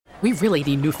We really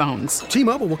need new phones.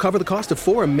 T-Mobile will cover the cost of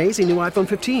 4 amazing new iPhone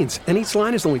 15s, and each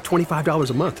line is only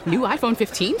 $25 a month. New iPhone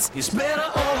 15s? It's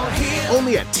better over here.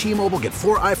 Only at T-Mobile, get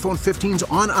 4 iPhone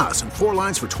 15s on us and 4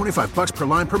 lines for $25 per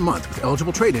line per month with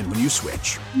eligible trade-in when you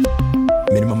switch.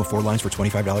 Minimum of 4 lines for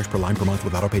 $25 per line per month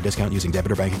with autopay discount using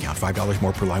debit or bank account. $5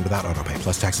 more per line without autopay,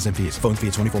 plus taxes and fees. Phone fee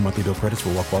at 24 monthly bill credits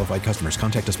for well-qualified customers.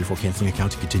 Contact us before canceling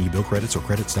account to continue bill credits or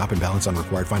credit stop and balance on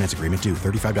required finance agreement due.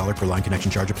 $35 per line connection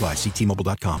charge applies. See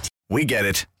T-Mobile.com. We get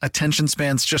it. Attention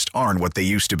spans just aren't what they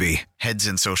used to be. Heads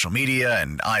in social media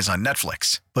and eyes on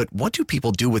Netflix. But what do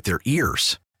people do with their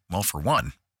ears? Well, for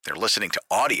one, they're listening to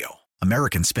audio.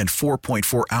 Americans spend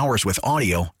 4.4 hours with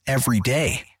audio every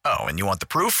day. Oh, and you want the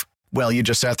proof? Well, you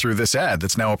just sat through this ad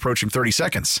that's now approaching 30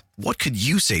 seconds. What could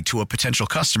you say to a potential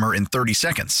customer in 30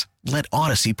 seconds? Let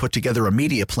Odyssey put together a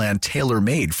media plan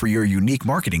tailor-made for your unique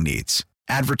marketing needs.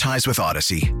 Advertise with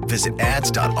Odyssey. Visit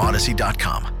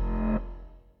ads.odyssey.com.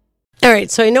 All right,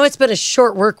 so I know it's been a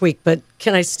short work week, but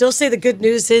can I still say the good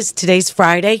news is today's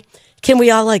Friday? Can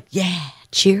we all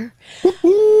cheer?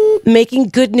 Making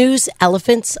good news,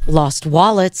 elephants, lost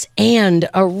wallets, and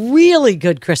a really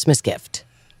good Christmas gift.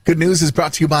 Good news is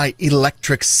brought to you by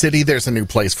Electric City. There's a new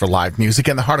place for live music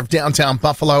in the heart of downtown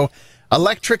Buffalo.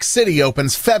 Electric City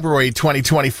opens February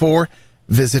 2024.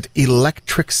 Visit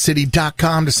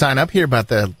electriccity.com to sign up. Hear about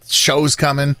the shows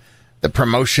coming, the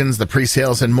promotions, the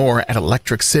pre-sales, and more at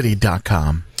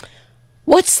electriccity.com.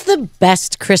 What's the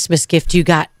best Christmas gift you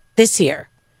got this year?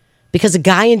 Because a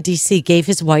guy in D.C. gave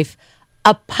his wife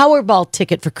a Powerball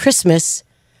ticket for Christmas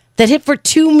that hit for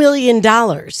 $2 million.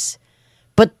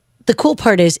 But the cool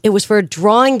part is it was for a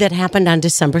drawing that happened on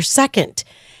December 2nd,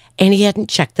 and he hadn't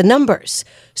checked the numbers.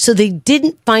 So they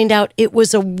didn't find out it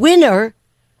was a winner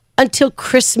until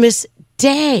Christmas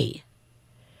Day.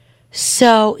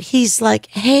 So he's like,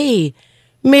 hey,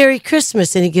 Merry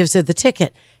Christmas. And he gives her the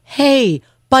ticket. Hey,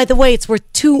 by the way, it's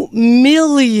worth $2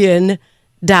 million.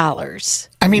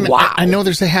 I mean, wow. I know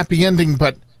there's a happy ending,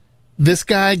 but this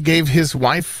guy gave his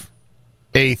wife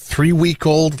a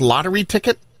 3-week-old lottery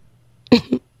ticket?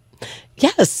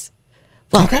 Yes.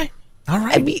 Well, okay. All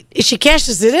right. I mean, she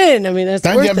cashes it in. I mean, that's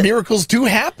worth it. Miracles do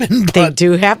happen. They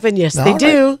do happen. Yes, they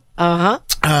do.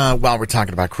 Uh-huh. While we're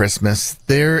talking about Christmas,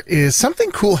 there is something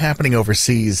cool happening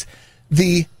overseas.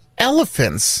 The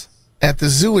elephants at the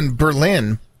zoo in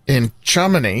Berlin, in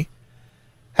Germany,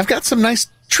 have got some nice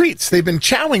treats. They've been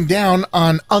chowing down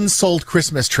on unsold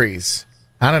Christmas trees.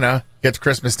 I don't know. Get to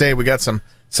Christmas Day, we got some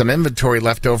inventory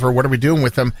left over. What are we doing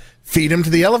with them? Feed them to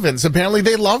the elephants. Apparently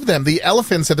they love them. The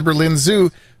elephants at the Berlin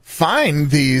Zoo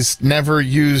find these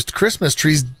never-used Christmas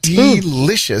trees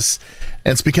delicious.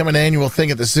 And it's become an annual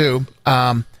thing at the zoo.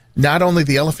 Not only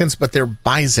the elephants, but their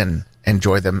bison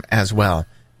enjoy them as well.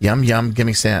 Yum, yum,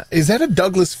 gimme some. Is that a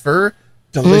Douglas fir?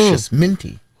 Delicious,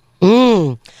 minty.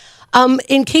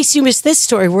 In case you missed this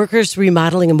story, workers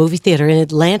remodeling a movie theater in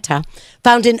Atlanta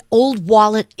found an old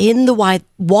wallet in the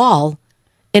wall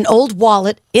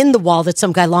that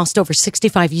some guy lost over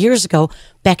 65 years ago,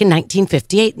 back in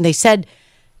 1958. And they said,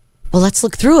 well, let's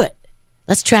look through it.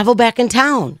 Let's travel back in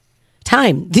time.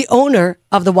 The owner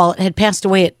of the wallet had passed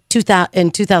away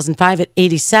in 2005 at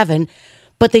 87,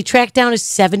 but they tracked down his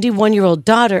 71-year-old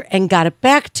daughter and got it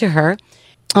back to her.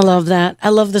 I love that. I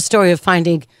love the story of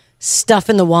finding stuff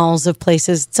in the walls of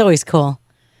places. It's always cool.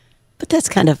 But that's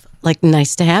kind of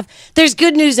nice to have. There's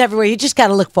good news everywhere. You just got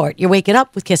to look for it. You're waking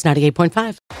up with Kiss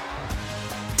 98.5.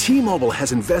 T-Mobile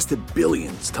has invested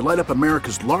billions to light up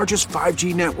America's largest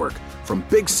 5G network, from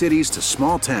big cities to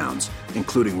small towns,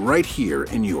 including right here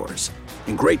in yours.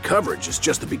 And great coverage is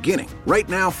just the beginning. Right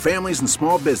now, families and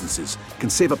small businesses can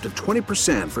save up to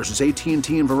 20% versus AT&T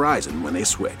and Verizon when they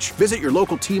switch. Visit your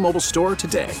local T-Mobile store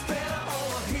today.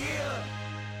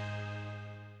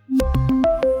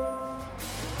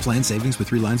 Plan savings with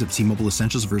 3 lines of T-Mobile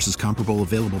Essentials versus comparable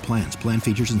available plans. Plan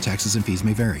features and taxes and fees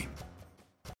may vary.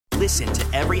 Listen to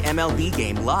every MLB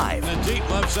game live. In the deep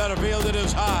left center field, it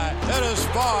is high, it is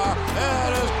far,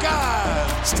 it is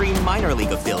God. Stream minor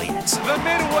league affiliates. The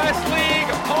Midwest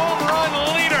League home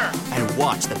run leader. And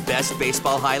watch the best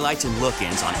baseball highlights and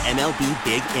look-ins on MLB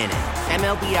Big Inning.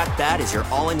 MLB At Bat is your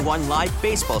all-in-one live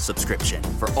baseball subscription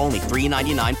for only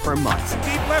 $3.99 per month.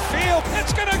 Deep left field,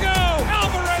 it's gonna go.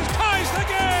 Alvarez ties the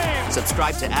game.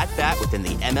 Subscribe to At Bat within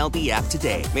the MLB app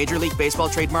today. Major League Baseball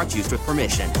trademarks used with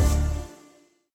permission.